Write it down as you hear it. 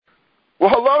Well,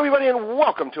 hello, everybody, and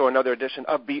welcome to another edition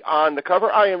of Beyond the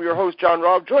Cover. I am your host, John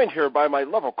Robb, joined here by my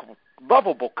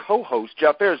lovable co-host,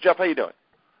 Jeff Ayers. Jeff, how you doing?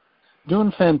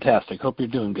 Doing fantastic. Hope you're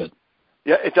doing good.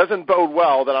 Yeah, it doesn't bode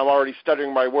well that I'm already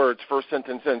stuttering my words first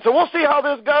sentence in. So we'll see how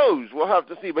this goes. We'll have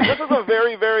to see. But this is a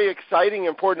very, very exciting,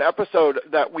 important episode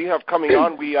that we have coming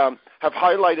on. We have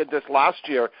highlighted this last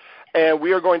year, and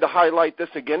we are going to highlight this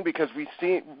again because we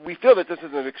feel that this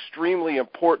is an extremely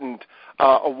important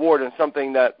award and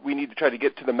something that we need to try to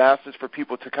get to the masses for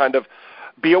people to kind of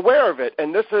be aware of it.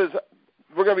 And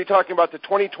we're going to be talking about the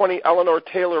 2020 Eleanor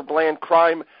Taylor Bland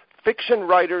Crime Fiction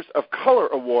Writers of Color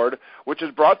Award, which is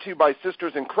brought to you by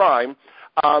Sisters in Crime.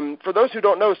 For those who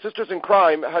don't know, Sisters in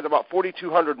Crime has about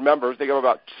 4,200 members. They have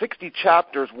about 60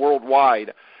 chapters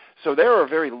worldwide. So they're a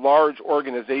very large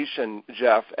organization,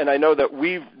 Jeff, and I know that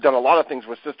we've done a lot of things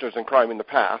with Sisters in Crime in the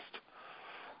past.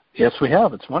 Yes, we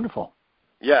have. It's wonderful.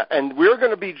 Yeah, and we're going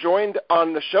to be joined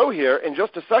on the show here in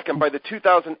just a second by the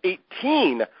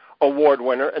 2018 award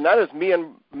winner, and that is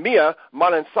Mia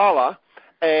Manansala,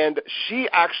 and she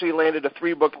actually landed a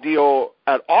 3-book deal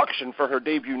at auction for her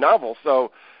debut novel.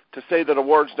 So to say that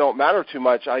awards don't matter too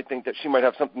much, I think that she might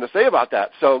have something to say about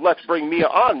that. So let's bring Mia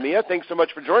on. Mia, thanks so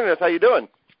much for joining us. How you doing?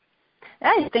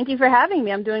 Hey, thank you for having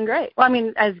me. I'm doing great. Well, I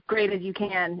mean, as great as you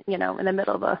can, in the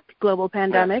middle of a global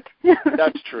pandemic.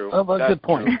 That's true. Oh, well, good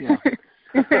point. Yeah.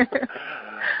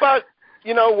 But,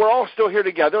 we're all still here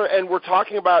together, and we're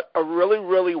talking about a really,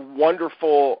 really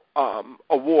wonderful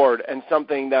award and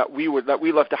something that we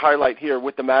love to highlight here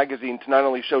with the magazine to not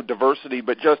only show diversity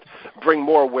but just bring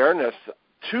more awareness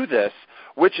to this,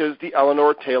 which is the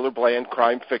Eleanor Taylor Bland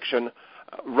Crime Fiction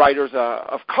Writers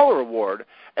of Color Award.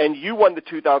 And you won the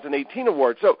 2018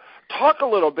 award. So talk a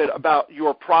little bit about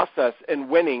your process in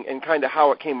winning and kind of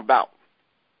how it came about.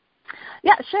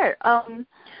 Yeah, sure.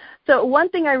 So one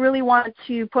thing I really want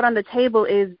to put on the table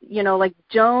is,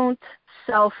 don't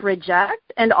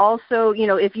self-reject. And also,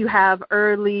 if you have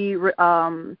early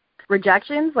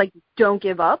rejections, don't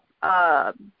give up.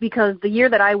 Because the year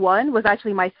that I won was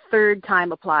actually my 3rd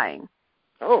time applying.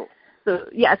 Oh. So,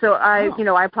 yeah, I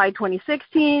applied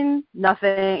 2016,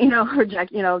 nothing,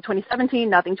 2017,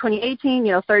 nothing, 2018,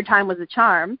 3rd time was a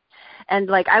charm.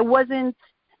 And, I wasn't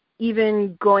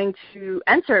even going to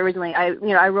enter originally.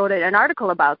 I wrote an article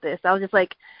about this. I was just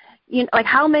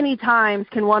how many times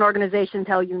can one organization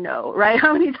tell you no, right?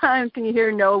 How many times can you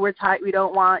hear no, we're tight, we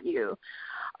don't want you?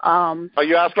 Are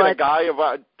you asking a guy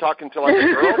about talking to a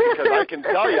girl? Because I can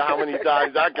tell you how many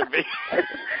times that could be.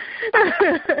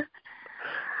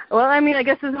 Well, I mean, I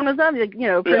guess it's one of them,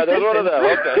 Yeah, there's one of them,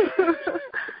 okay.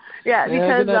 Yeah,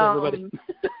 because,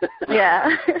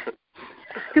 yeah.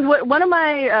 Because one of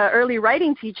my early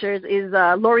writing teachers is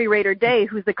Lori Rader Day,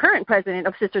 who's the current president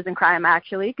of Sisters in Crime,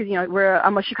 actually, because,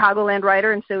 I'm a Chicagoland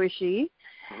writer, and so is she.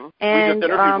 Mm-hmm. And, we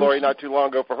just interviewed Lori not too long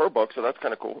ago for her book, so that's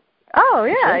kind of cool. Oh,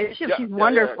 yeah, she's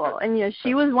wonderful. Yeah. And,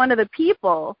 she was one of the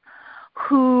people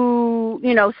who,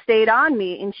 stayed on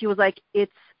me, and she was like,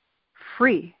 it's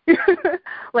free.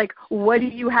 What do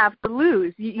you have to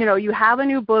lose? You have a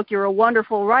new book, you're a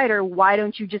wonderful writer, why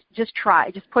don't you just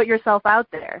try, just put yourself out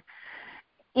there?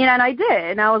 And I did,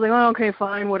 and I was like, oh, okay,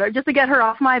 fine, whatever, just to get her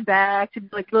off my back, to be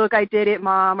like, look, I did it,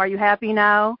 Mom, are you happy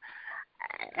now?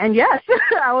 And yes,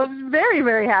 I was very,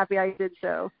 very happy I did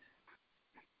so.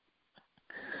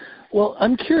 Well,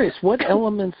 I'm curious, what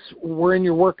elements were in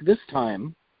your work this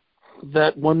time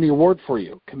that won the award for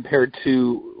you compared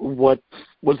to what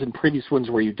was in previous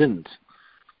ones where you didn't?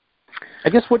 I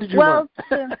guess, what did you learn?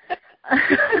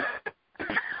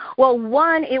 Well,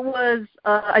 one, it was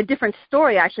a different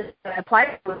story, actually, that I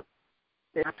applied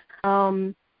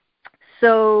to.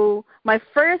 So my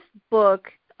first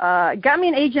book got me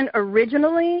an agent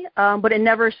originally, but it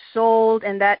never sold,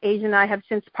 and that agent and I have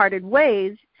since parted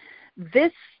ways.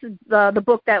 The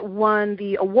book that won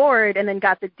the award and then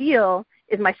got the deal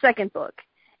is my second book.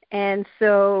 And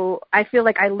so I feel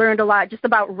like I learned a lot just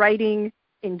about writing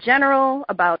in general,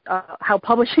 about how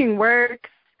publishing works,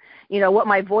 what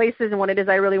my voice is and what it is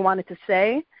I really wanted to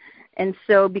say. And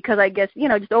so because I guess,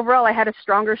 just overall I had a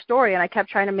stronger story and I kept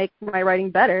trying to make my writing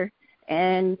better,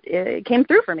 and it came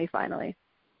through for me finally.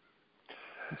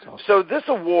 Awesome. So this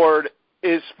award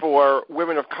is for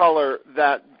women of color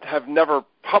that have never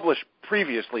published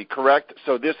previously, correct?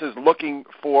 So this is looking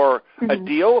for a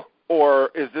deal,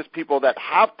 or is this people that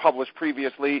have published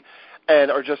previously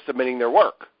and are just submitting their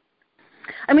work?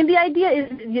 I mean, the idea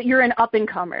is you're an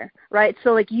up-and-comer, right?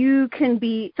 So, you can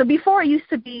be – so before it used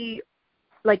to be,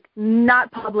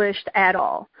 not published at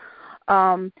all.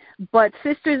 But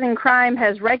Sisters in Crime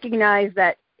has recognized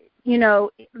that,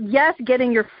 yes,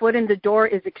 getting your foot in the door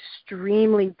is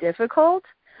extremely difficult,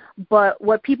 But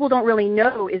what people don't really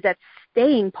know is that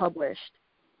staying published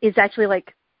is actually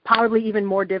like probably even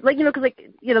more difficult. Like, because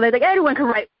they're like, everyone can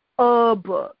write a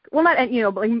book. Well, not,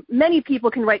 but like many people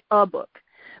can write a book.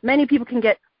 Many people can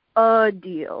get a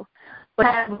deal. But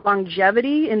having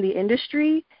longevity in the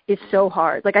industry is so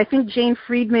hard. Like, I think Jane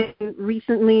Friedman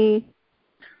recently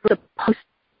wrote a post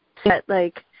that,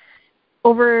 like,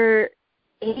 over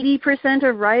 80%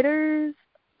 of writers,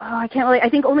 I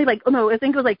think only like, I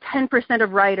think it was like 10%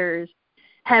 of writers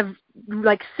have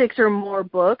like 6 or more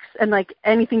books, and like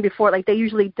anything before, like they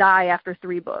usually die after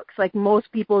 3 books. Like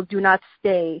most people do not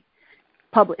stay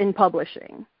in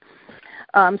publishing.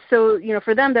 So,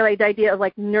 for them, they're like the idea of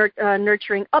like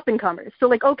nurturing up-and-comers. So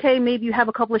like, okay, maybe you have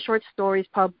a couple of short stories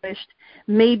published.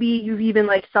 Maybe you've even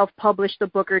like self-published a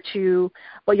book or 2,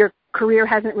 but your career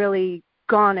hasn't really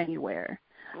gone anywhere.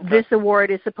 Okay. This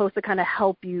award is supposed to kind of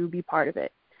help you be part of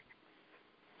it.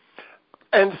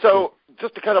 And so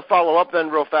just to kind of follow up then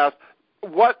real fast,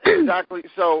 what exactly,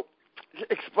 so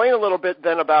explain a little bit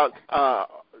then about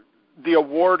the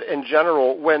award in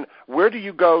general. Where do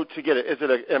you go to get it? Is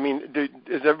it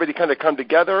does everybody kind of come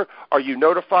together? Are you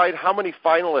notified? How many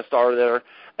finalists are there?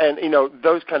 And,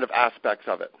 those kind of aspects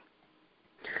of it.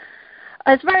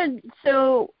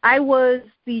 So I was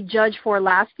the judge for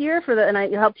last year and I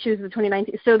helped choose the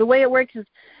 2019. So the way it works is,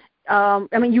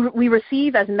 we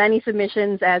receive as many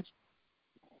submissions as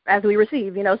we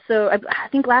receive, So I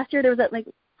think last year there was at like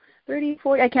 30,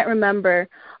 40, I can't remember.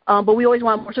 But we always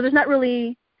want more. So there's not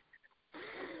really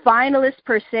finalists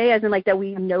per se, as in like that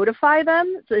we notify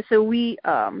them. So we,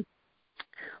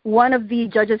 one of the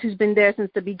judges who's been there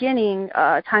since the beginning,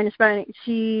 Tanya Spanning,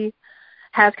 she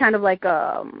has kind of like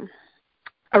a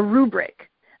rubric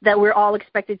that we're all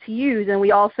expected to use, and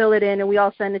we all fill it in and we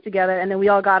all send it together, and then we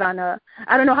all got on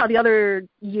I don't know how the other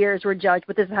years were judged,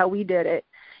 but this is how we did it.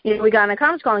 We got on a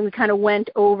conference call and we kind of went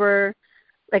over,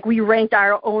 like we ranked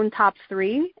our own top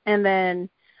 3, and then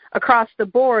across the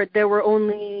board there were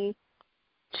only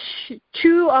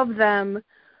 2 of them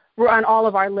were on all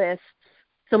of our lists.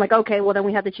 So I'm like, okay, well then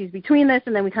we have to choose between this,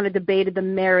 and then we kind of debated the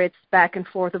merits back and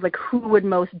forth of like who would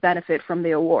most benefit from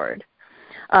the award.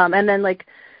 And then like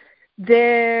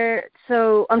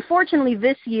so unfortunately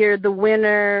this year the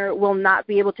winner will not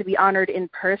be able to be honored in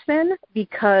person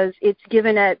because it's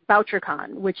given at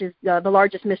BoucherCon, which is the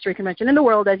largest mystery convention in the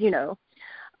world, as you know.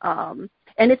 And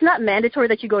it's not mandatory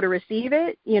that you go to receive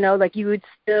it, like you would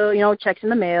still, checks in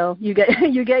the mail, you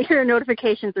get your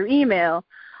notification through email.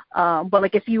 But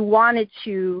like if you wanted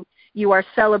to, you are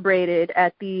celebrated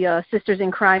at the Sisters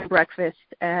in Crime breakfast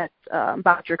at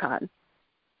BoucherCon.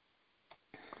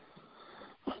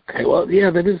 Okay, well, yeah,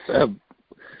 that is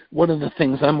one of the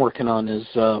things I'm working on is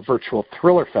virtual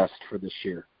Thriller Fest for this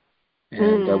year.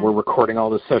 And we're recording all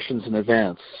the sessions in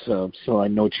advance, so I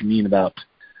know what you mean about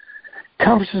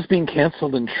conferences being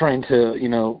canceled and trying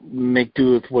to, make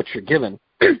do with what you're given.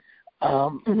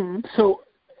 So,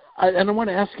 and I want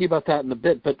to ask you about that in a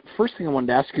bit, but first thing I wanted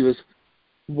to ask you is,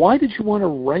 why did you want to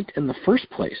write in the first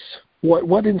place?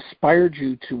 What inspired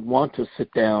you to want to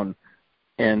sit down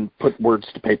and put words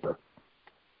to paper?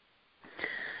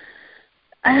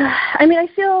 I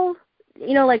feel,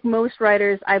 like most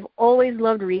writers, I've always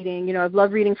loved reading. I've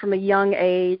loved reading from a young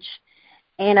age,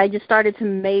 and I just started to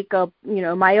make up,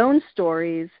 my own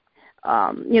stories.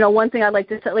 One thing I'd like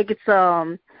to say, like, it's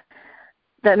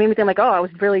that made me think, like, oh, I was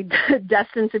really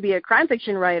destined to be a crime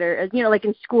fiction writer. As like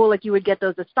in school, like you would get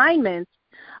those assignments.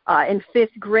 In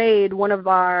 5th grade, one of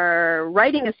our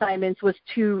writing assignments was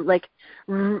to like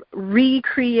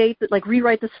rewrite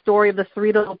the story of the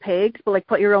 3 Little Pigs, but like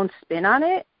put your own spin on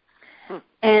it.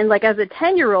 And like as a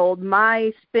 10-year-old,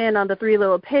 my spin on the 3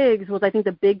 Little Pigs was, I think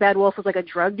the big bad wolf was like a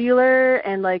drug dealer,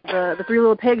 and like the 3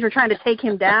 Little Pigs were trying to take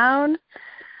him down.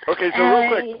 Okay, so real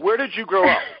quick, where did you grow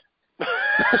up?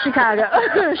 Chicago.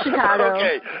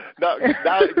 Okay, now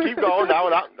keep going. Now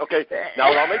it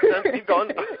all makes sense. Keep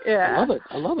going. Yeah,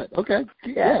 I love it. Okay,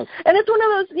 yeah. Yes. And it's one of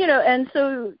those, and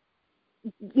so,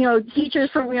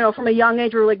 teachers from a young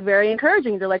age were like very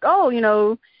encouraging. They're like, oh,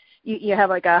 you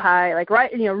have like a high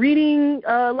reading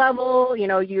level.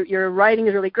 Your writing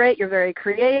is really great. You're very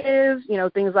creative.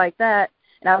 Things like that.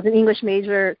 And I was an English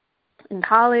major in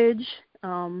college,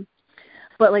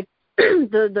 but like.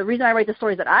 The reason I write the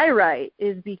stories that I write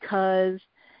is because,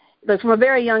 like, from a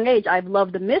very young age, I've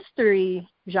loved the mystery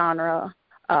genre,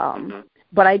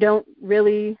 but I don't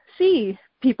really see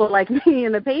people like me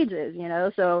in the pages,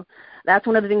 So that's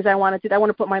one of the things I want to do. I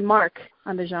want to put my mark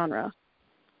on the genre.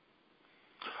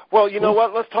 Well, you know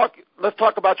what? Let's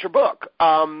talk about your book.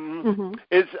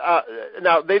 Is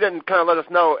now they didn't kind of let us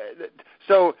know.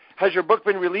 So has your book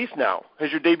been released now?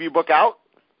 Has your debut book out?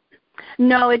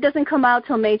 No, it doesn't come out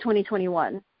till May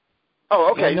 2021.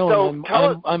 Oh, okay. No, so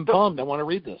I'm bummed. I want to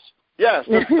read this. Yes.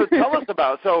 So tell us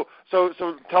about it. So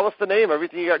tell us the name,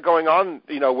 everything you got going on,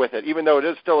 with it, even though it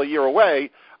is still a year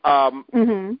away.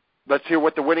 Let's hear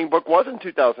what the winning book was in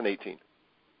 2018.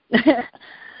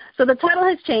 So the title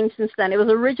has changed since then. It was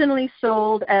originally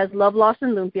sold as Love, Loss,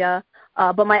 and Lumpia,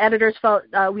 but my editors felt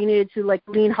we needed to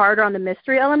lean harder on the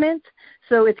mystery element.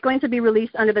 So it's going to be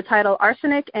released under the title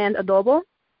Arsenic and Adobo.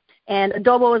 And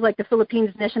adobo is the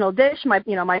Philippines' national dish. My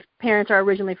parents are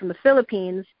originally from the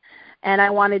Philippines, and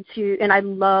I wanted to, and I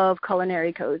love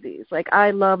culinary cozies. I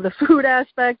love the food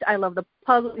aspect. I love the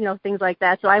puzzle, things like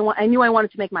that. So I knew I wanted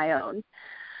to make my own.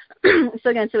 So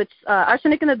it's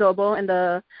Arsenic and Adobo, and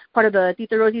the part of the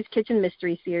Tita Rosie's Kitchen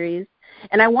Mystery series.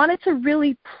 And I wanted to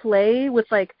really play with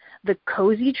the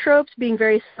cozy tropes being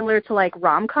very similar to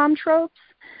rom-com tropes.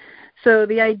 So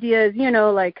the idea is,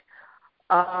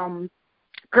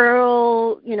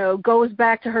 girl, goes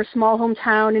back to her small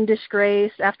hometown in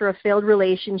disgrace after a failed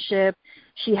relationship.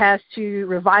 She has to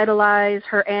revitalize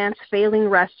her aunt's failing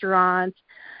restaurant.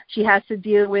 She has to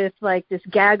deal with this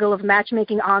gaggle of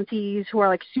matchmaking aunties who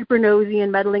are super nosy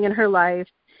and meddling in her life.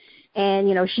 And,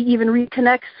 she even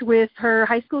reconnects with her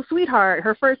high school sweetheart,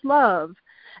 her first love,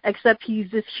 except he's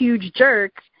this huge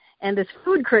jerk and this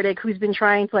food critic who's been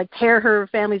trying to tear her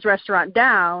family's restaurant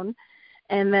down.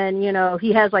 And then,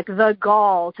 he has the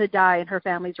gall to die in her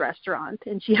family's restaurant,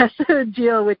 and she has to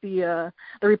deal with the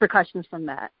repercussions from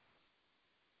that.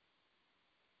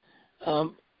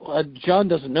 John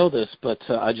doesn't know this, but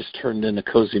I just turned in a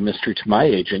cozy mystery to my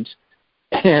agent,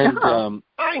 and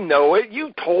I know it.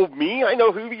 You told me. I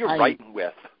know who you're writing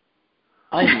with.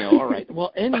 I know. All right.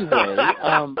 Well, anyway,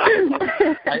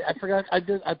 I forgot. I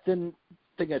didn't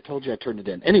think I told you I turned it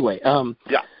in. Anyway,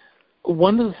 yeah.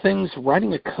 One of the things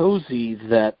writing a cozy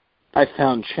that I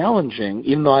found challenging,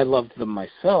 even though I loved them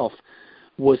myself,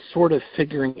 was sort of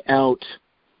figuring out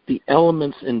the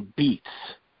elements and beats,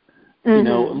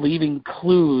 leaving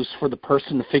clues for the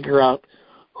person to figure out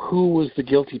who was the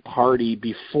guilty party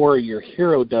before your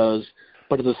hero does,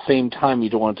 but at the same time you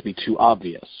don't want it to be too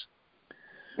obvious.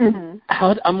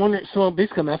 I'm wondering. So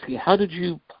basically, I'm asking, how did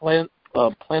you plant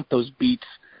those beats?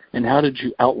 And how did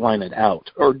you outline it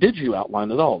out? Or did you outline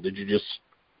it all? Did you just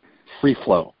free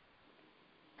flow?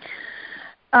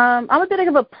 I'm a bit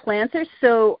of a planter,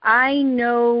 so I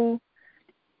know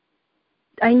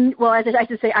I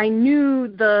knew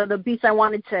the beats I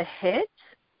wanted to hit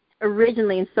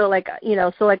originally. And so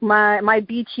my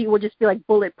beat sheet will just be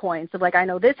bullet points of I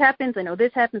know this happens, I know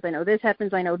this happens, I know this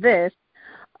happens, I know this.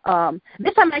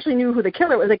 This time I actually knew who the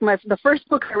killer was. The first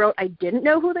book I wrote, I didn't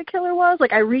know who the killer was.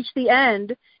 I reached the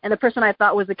end, and the person I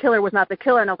thought was the killer was not the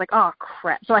killer, and I was oh,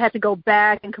 crap. So I had to go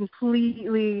back and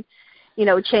completely,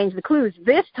 change the clues.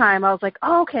 This time I was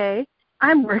oh, okay,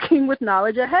 I'm working with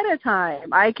knowledge ahead of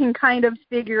time. I can kind of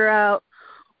figure out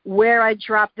where I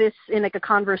drop this in a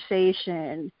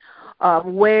conversation,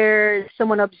 where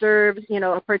someone observes,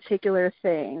 a particular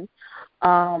thing.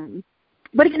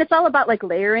 But again, it's all about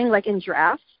layering, in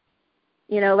drafts.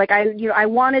 I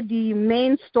wanted the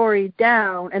main story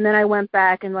down, and then I went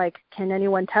back and can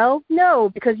anyone tell? No,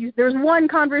 because there's one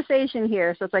conversation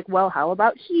here. So it's well, how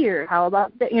about here? How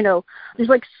about that?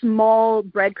 There's small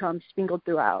breadcrumbs sprinkled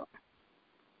throughout.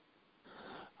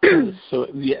 So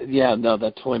no,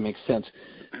 that totally makes sense.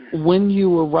 When you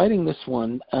were writing this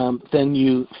one, then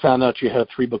you found out you had a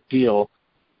 3-book deal.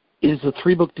 Is the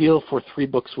 3-book deal for 3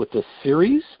 books with a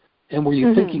series? And were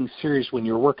you thinking series when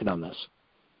you were working on this?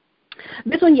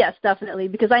 This one, yes, definitely,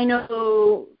 because I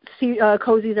know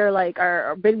cozies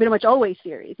are pretty much always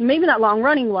series. Maybe not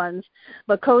long-running ones,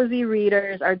 but cozy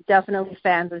readers are definitely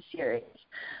fans of series.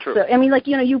 True. So,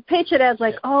 you pitch it as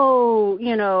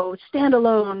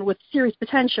standalone with series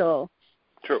potential.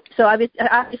 True. So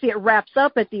obviously it wraps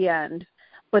up at the end,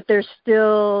 but there's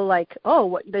still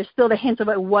there's still the hint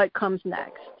about what comes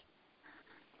next.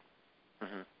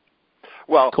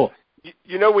 Well, cool.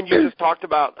 When you just talked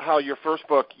about how your first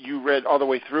book, you read all the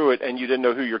way through it and you didn't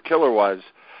know who your killer was,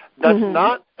 that's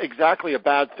not exactly a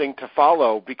bad thing to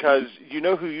follow, because you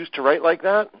know who used to write like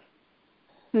that?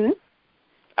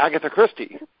 Agatha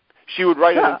Christie. She would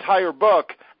write an entire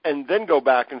book and then go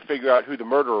back and figure out who the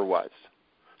murderer was.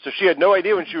 So she had no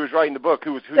idea when she was writing the book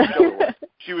who the killer was.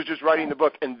 She was just writing the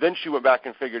book, and then she went back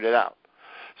and figured it out.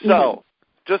 So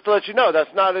just to let you know, that's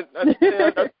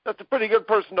a pretty good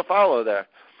person to follow there.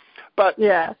 But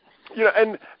yeah,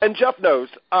 and Jeff knows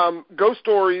ghost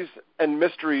stories and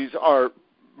mysteries are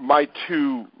my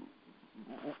two.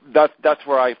 That's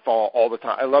where I fall all the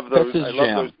time. I love those. I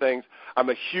love those things. I'm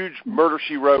a huge Murder,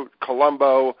 She Wrote,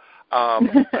 Columbo,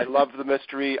 I love the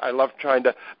mystery. I love trying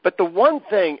to. But the one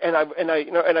thing, and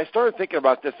I started thinking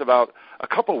about this about a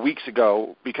couple of weeks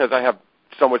ago because I have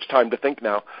so much time to think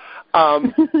now.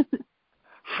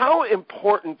 How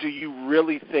important do you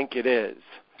really think it is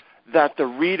that the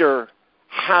reader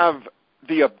have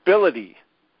the ability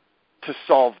to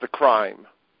solve the crime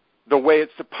the way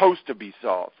it's supposed to be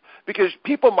solved? Because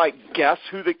people might guess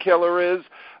who the killer is,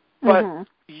 but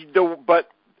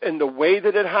in the way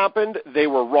that it happened, they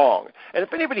were wrong. And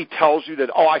if anybody tells you that,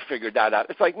 oh, I figured that out,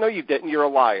 it's like, no, you didn't. You're a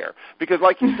liar. Because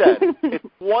like you said, it's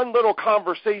one little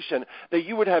conversation that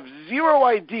you would have zero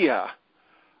idea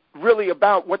really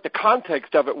about what the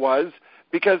context of it was,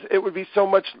 because it would be so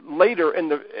much later in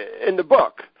the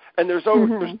book. And there's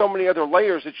so many other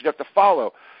layers that you'd have to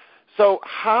follow. So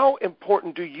how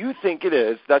important do you think it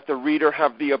is that the reader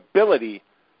have the ability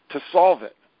to solve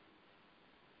it?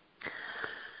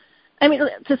 I mean,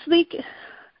 to speak,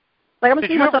 like I'm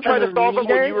Did you ever try to solve it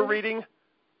when you were reading?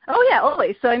 Oh yeah,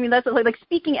 always. So I mean, that's like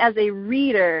speaking as a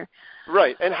reader.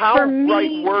 Right, and how for me,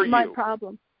 right were you? My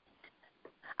problem.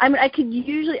 I mean, I could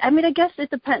usually. I mean, I guess it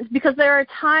depends, because there are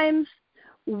times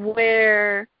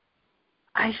where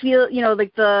I feel,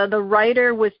 like the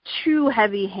writer was too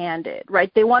heavy-handed,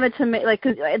 right? They wanted to make, like,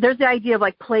 'cause there's the idea of,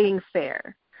 like, playing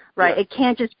fair, right? Yeah. It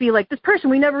can't just be like, this person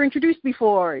we never introduced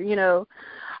before,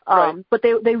 Right. But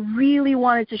they really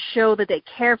wanted to show that they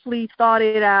carefully thought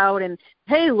it out, and,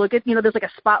 hey, look at, there's like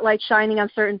a spotlight shining on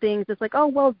certain things. It's like, oh,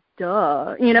 well,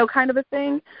 duh, kind of a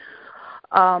thing.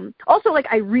 Also, like,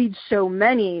 I read so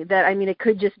many that, I mean, it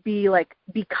could just be, like,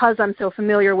 because I'm so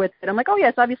familiar with it, I'm like, oh,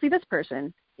 yes, obviously this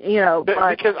person, But,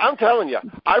 because I'm telling you,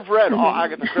 I've read all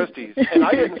Agatha Christie's, and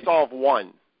I didn't solve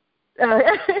one.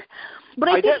 But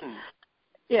I didn't.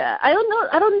 Yeah, I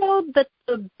don't know that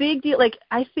the big deal, like,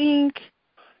 I think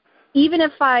even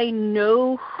if I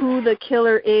know who the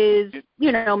killer is,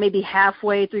 maybe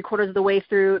halfway, 3/4 of the way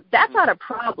through, that's not a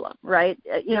problem, right?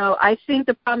 I think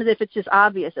the problem is if it's just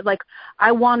obvious. Like,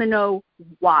 I want to know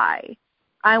why.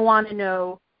 I want to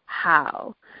know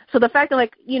how. So the fact that,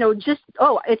 like,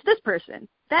 it's this person,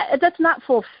 that's not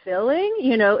fulfilling.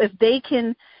 If they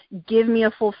can give me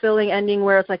a fulfilling ending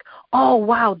where it's like, oh,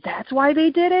 wow, that's why they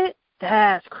did it?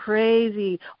 That's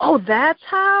crazy. Oh, that's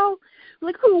how?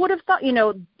 Like, who would have thought,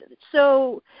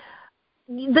 so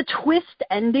the twist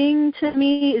ending to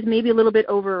me is maybe a little bit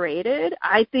overrated.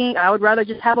 I think I would rather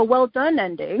just have a well-done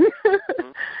ending,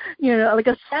 like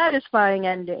a satisfying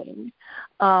ending.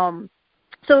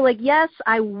 So, like, yes,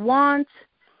 I want,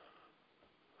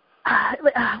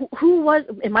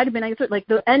 it might have been, like,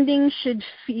 the ending should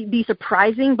be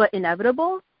surprising but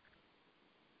inevitable.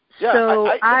 Yeah, so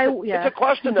it's a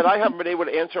question that I haven't been able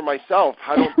to answer myself.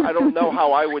 I don't know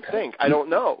how I would think. I don't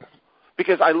know.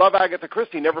 Because I love Agatha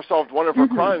Christie, never solved one of her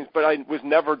crimes, but I was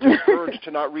never discouraged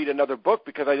to not read another book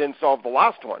because I didn't solve the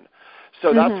last one.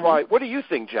 So that's why. What do you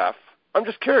think, Jeff? I'm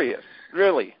just curious,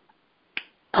 really.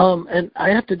 And I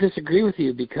have to disagree with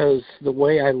you, because the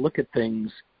way I look at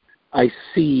things, I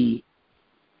see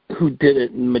who did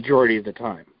it the majority of the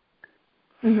time.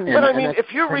 But I mean,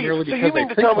 if you read, so you mean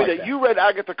to tell me that you read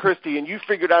Agatha Christie and you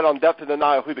figured out on Death in the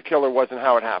Nile who the killer was and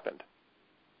how it happened?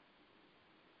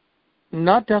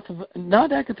 Not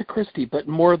Agatha Christie, but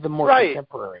more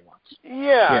contemporary ones.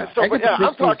 Yeah. So, but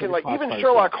I'm talking like even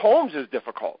Sherlock Holmes is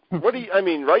difficult. What do you? I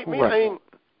mean, right?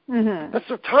 That's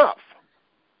so tough.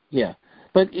 Yeah,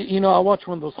 but I'll watch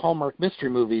one of those Hallmark mystery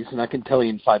movies, and I can tell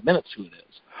you in 5 minutes who it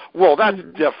is. Well, that's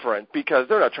different because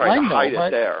they're not trying to hide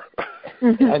it there.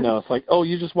 I know. It's like, oh,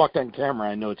 you just walked on camera.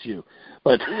 I know it's you.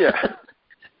 But yeah.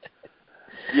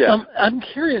 Yeah. I'm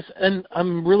curious, and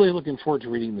I'm really looking forward to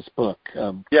reading this book.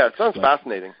 Yeah, it sounds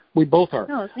fascinating. We both are.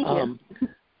 Oh, thank you.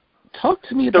 Talk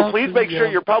to me about. So please make sure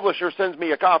your publisher sends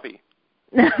me a copy.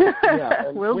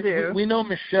 Yeah, will do. We know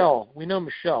Michelle. We're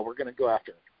going to go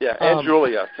after her. Yeah, and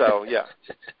Julia. So yeah.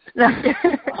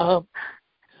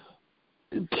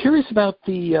 Curious about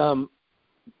the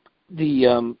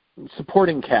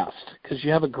supporting cast, because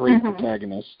you have a great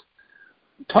protagonist.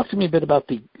 Talk to me a bit about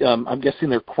the. I'm guessing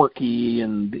they're quirky,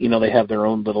 and they have their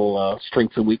own little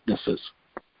strengths and weaknesses.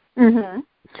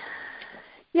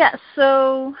 Yeah.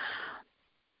 So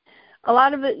a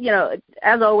lot of it,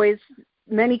 as always,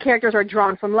 many characters are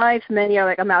drawn from life. Many are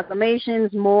like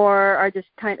amalgamations. More are just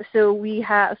kind of. So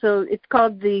it's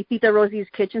called the Tita Rosie's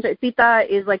Kitchen. So Tita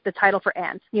is like the title for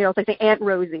aunt. It's like the Aunt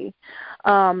Rosie.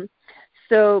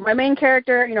 So my main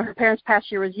character, her parents passed.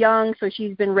 She was young, so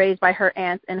she's been raised by her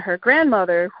aunt and her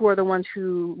grandmother, who are the ones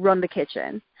who run the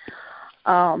kitchen.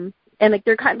 And like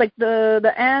they're kind of like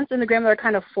the aunts and the grandmother are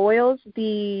kind of foils.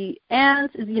 The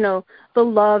aunts is, the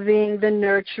loving, the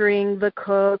nurturing, the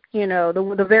cook,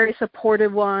 the very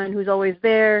supportive one who's always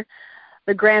there.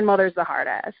 The grandmother's the hard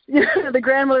ass. The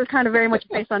grandmother's kind of very much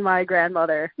based on my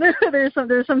grandmother. There's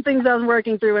some things I was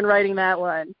working through in writing that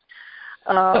one.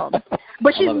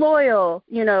 But she's loyal,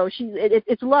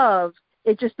 it's love.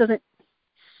 It just doesn't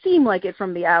seem like it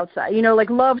from the outside.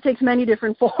 Like love takes many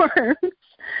different forms,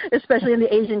 especially in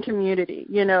the Asian community,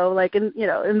 like in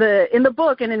the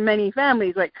book and in many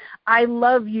families, like I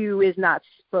love you is not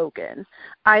spoken.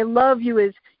 I love you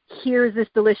is here's this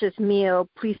delicious meal,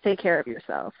 please take care of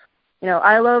yourself.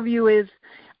 I love you is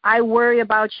I worry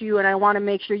about you and I want to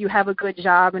make sure you have a good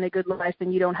job and a good life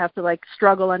and you don't have to like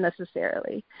struggle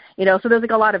unnecessarily. So there's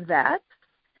like a lot of that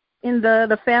in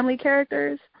the family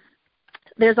characters.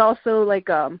 There's also like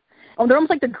they're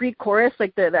almost like the Greek chorus,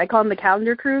 like I call them the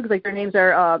calendar crew because like their names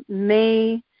are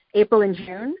May, April, and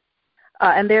June,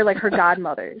 and they're like her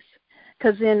godmothers.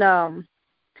 Because in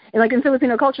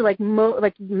Filipino culture, like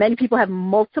many people have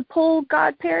multiple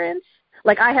godparents.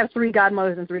 Like I have 3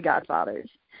 godmothers and 3 godfathers.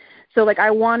 So like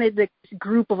I wanted this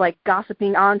group of like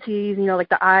gossiping aunties, like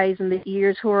the eyes and the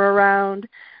ears who are around,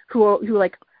 who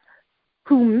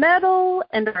meddle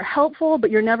and are helpful, but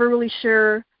you're never really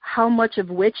sure how much of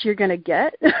which you're going to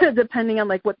get, depending on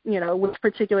like what, which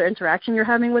particular interaction you're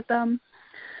having with them.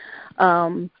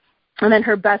 And then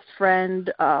her best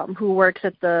friend, who works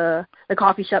at the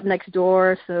coffee shop next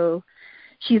door. So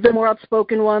she's the more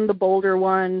outspoken one, the bolder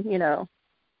one,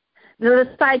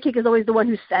 The sidekick is always the one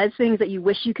who says things that you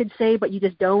wish you could say, but you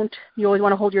just don't. You always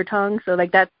want to hold your tongue. So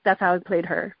like that's how I played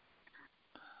her.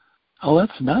 Oh,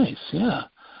 that's nice. Yeah.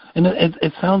 And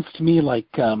it sounds to me like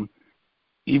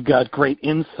you've got great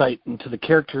insight into the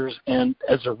characters, and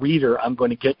as a reader, I'm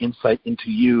going to get insight into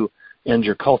you and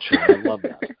your culture. I love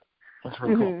that. That's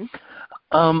really cool.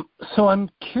 So I'm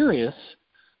curious.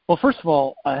 Well, first of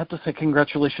all, I have to say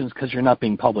congratulations because you're not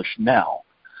being published now.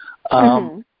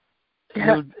 I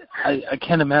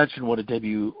can't imagine what a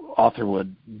debut author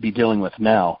would be dealing with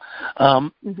now.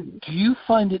 Do you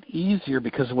find it easier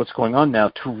because of what's going on now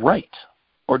to write,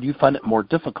 or do you find it more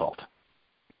difficult?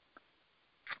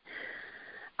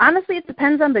 Honestly, it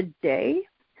depends on the day.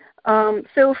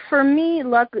 So for me,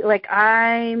 luckily, like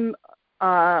I'm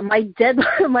my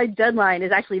deadline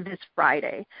is actually this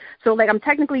Friday. So like I'm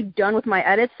technically done with my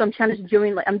edits. So I'm just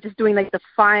doing the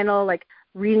final, like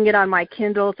reading it on my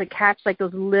Kindle to catch like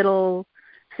those little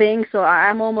things. So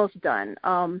I'm almost done.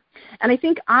 And I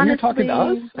think honestly, you're talking to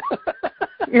us?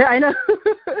 Yeah, I know.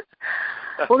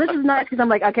 Well, this is nice because I'm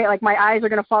like, okay, like my eyes are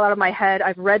going to fall out of my head.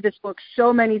 I've read this book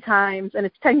so many times, and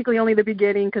it's technically only the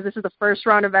beginning because this is the first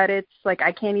round of edits. Like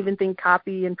I can't even think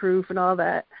copy and proof and all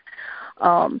that.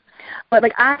 But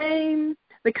like I'm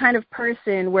the kind of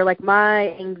person where like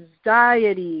my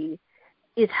anxiety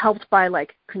is helped by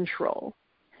like control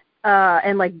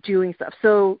and like doing stuff.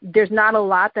 So there's not a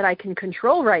lot that I can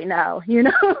control right now,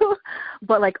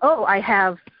 but like, oh, I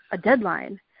have a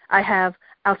deadline. I have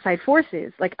outside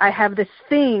forces. Like I have this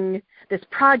thing, this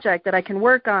project that I can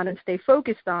work on and stay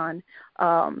focused on,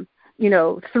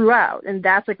 throughout. And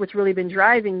that's like what's really been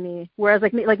driving me. Whereas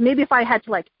like maybe if I had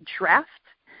to like draft,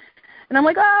 and I'm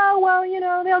like, oh, well,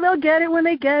 they'll get it when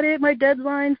they get it. My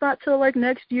deadline's not till like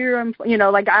next year.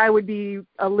 Like I would be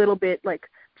a little bit like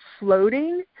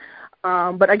floating.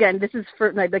 But again, this is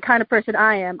for like the kind of person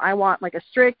I am. I want like a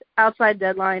strict outside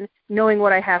deadline, knowing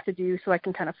what I have to do so I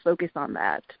can kind of focus on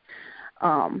that.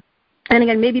 And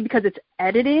again, maybe because it's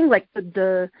editing, like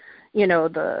the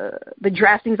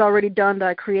drafting's already done,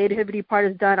 the creativity part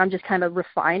is done. I'm just kind of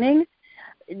refining.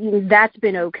 That's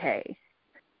been okay.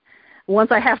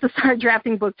 Once I have to start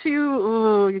drafting book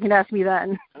 2, you can ask me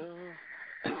then.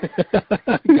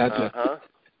 Gotcha.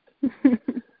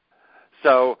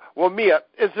 So, well, Mia,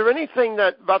 is there anything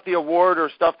about the award or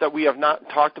stuff that we have not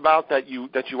talked about that you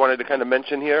wanted to kind of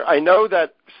mention here? I know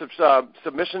that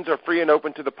submissions are free and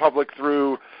open to the public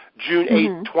through June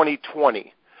 8th,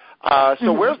 2020.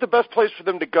 So where's the best place for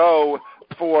them to go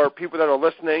for people that are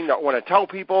listening that want to tell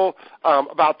people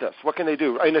about this? What can they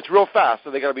do? I mean, it's real fast, so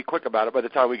they got to be quick about it by the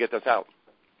time we get this out.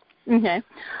 Okay.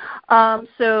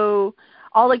 So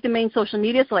all like the main social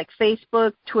media, so like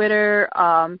Facebook, Twitter,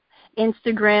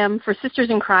 Instagram for Sisters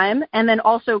in Crime, and then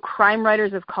also Crime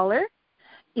Writers of Color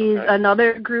is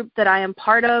another group that I am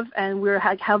part of, and we're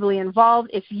heavily involved.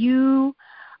 If you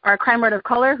are a crime writer of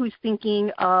color who's thinking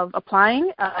of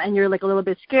applying and you're like a little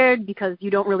bit scared because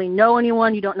you don't really know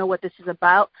anyone, you don't know what this is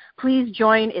about, please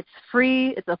join. It's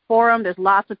free. It's a forum. There's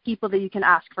lots of people that you can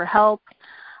ask for help.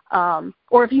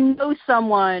 Or if you know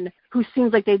someone who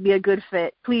seems like they'd be a good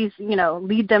fit, please,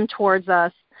 lead them towards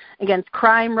us. Again, it's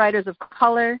Crime Writers of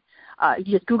Color. You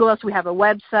just Google us. We have a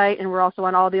website, and we're also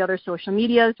on all the other social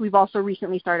medias. We've also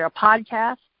recently started a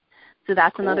podcast, so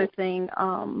that's another thing.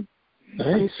 Nice.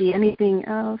 Let me see, anything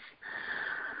else?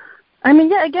 I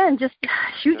mean, yeah, again, just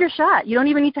shoot your shot. You don't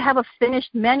even need to have a finished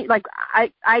menu. Like,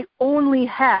 I only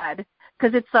had,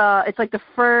 because it's like the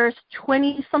first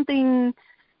 20-something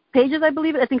pages, I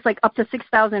believe. I think it's like up to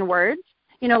 6,000 words.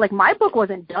 Like my book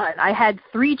wasn't done. I had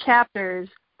 3 chapters,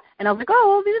 and I was like,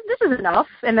 oh, well, this is enough.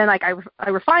 And then like I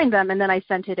refined them, and then I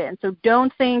sent it in. So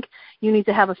don't think you need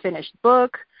to have a finished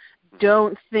book.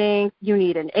 Don't think you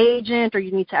need an agent or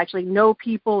you need to actually know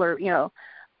people or,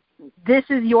 this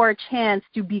is your chance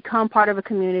to become part of a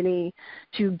community,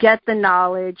 to get the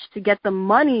knowledge, to get the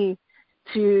money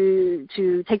to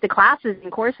take the classes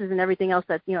and courses and everything else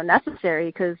that's, necessary,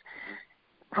 because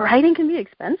writing can be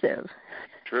expensive.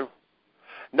 True.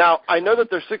 Now, I know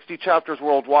that there's 60 chapters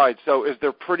worldwide, so is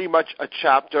there pretty much a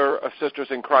chapter of Sisters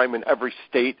in Crime in every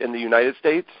state in the United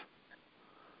States?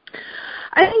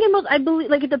 I think I believe,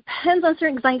 like, it depends on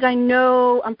certain, because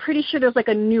I'm pretty sure there's, like,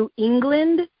 a New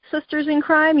England Sisters in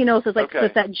Crime, so it's, like,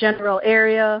 just that general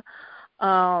area.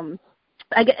 I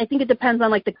think it depends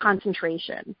on, like, the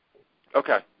concentration.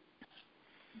 Okay.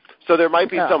 So there might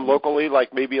be some locally,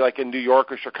 like maybe like in New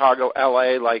York or Chicago,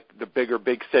 L.A., like the big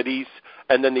cities,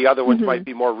 and then the other ones might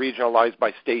be more regionalized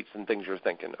by states and things you're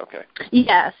thinking. Okay.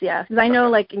 Yes. Because I know,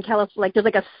 like, in California, like, there's,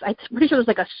 like, I'm pretty sure there's,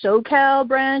 like, a SoCal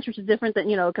branch, which is different than,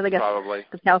 because I guess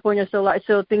because California is so large,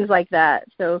 so things like that.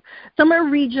 So some are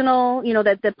regional,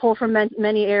 that pull from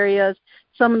many areas.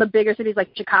 Some of the bigger cities,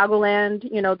 like Chicagoland,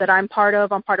 that I'm part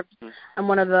of. I'm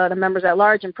one of the members at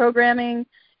large in programming.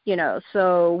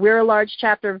 So we're a large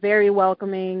chapter, very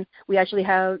welcoming. We actually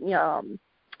have,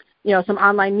 some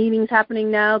online meetings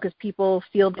happening now because people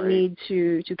feel the need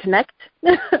to connect.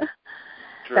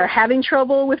 They're having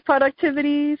trouble with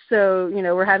productivity, so,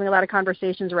 we're having a lot of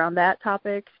conversations around that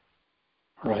topic.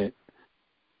 Right.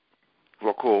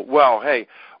 Well, cool. Well, hey,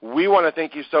 we want to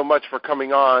thank you so much for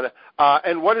coming on.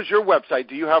 And what is your website?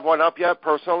 Do you have one up yet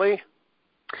personally?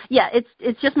 Yeah,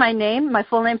 it's just my name, my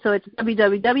full name, so it's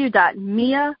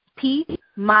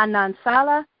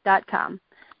www.miapmanansala.com.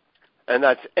 And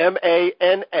that's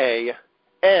MANANSALA.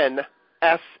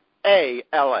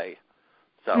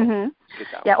 So, get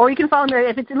that. Yeah, or you can follow me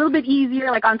if it's a little bit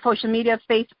easier, like on social media,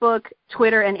 Facebook,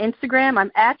 Twitter, and Instagram.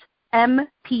 I'm at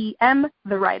MPM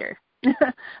the Writer.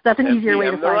 That's an easier way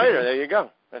to find the Writer. me. There you go.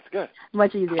 That's good.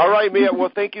 Much easier. All right, Mia. Well,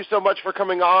 thank you so much for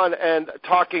coming on and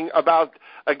talking about,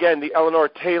 again, the Eleanor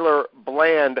Taylor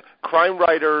Bland Crime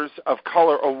Writers of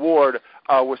Color Award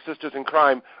with Sisters in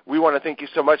Crime. We want to thank you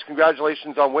so much.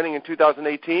 Congratulations on winning in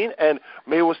 2018, and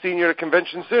maybe we'll see you at a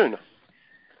convention soon.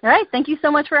 All right. Thank you so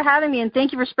much for having me, and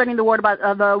thank you for spreading the word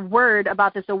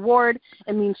about this award.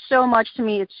 It means so much to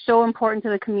me. It's so important to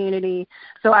the community,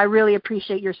 so I really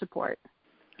appreciate your support.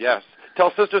 Yes.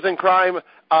 Tell Sisters in Crime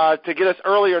to get us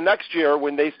earlier next year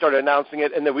when they start announcing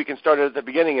it, and then we can start it at the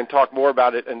beginning and talk more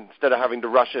about it instead of having to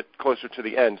rush it closer to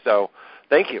the end. So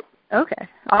thank you. Okay.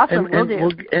 Awesome. We'll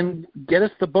do. And get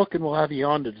us the book, and we'll have you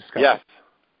on to discuss Yes. it.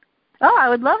 Oh, I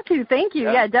would love to. Thank you.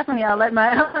 Yeah, definitely. I'll let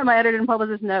my editor and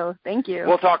publicist know. Thank you.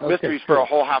 We'll talk mysteries for a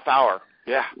whole half hour.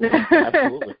 Yeah.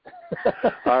 Absolutely.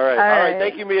 All right.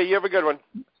 Thank you, Mia. You have a good one.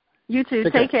 You too.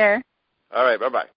 Take care. All right. Bye-bye.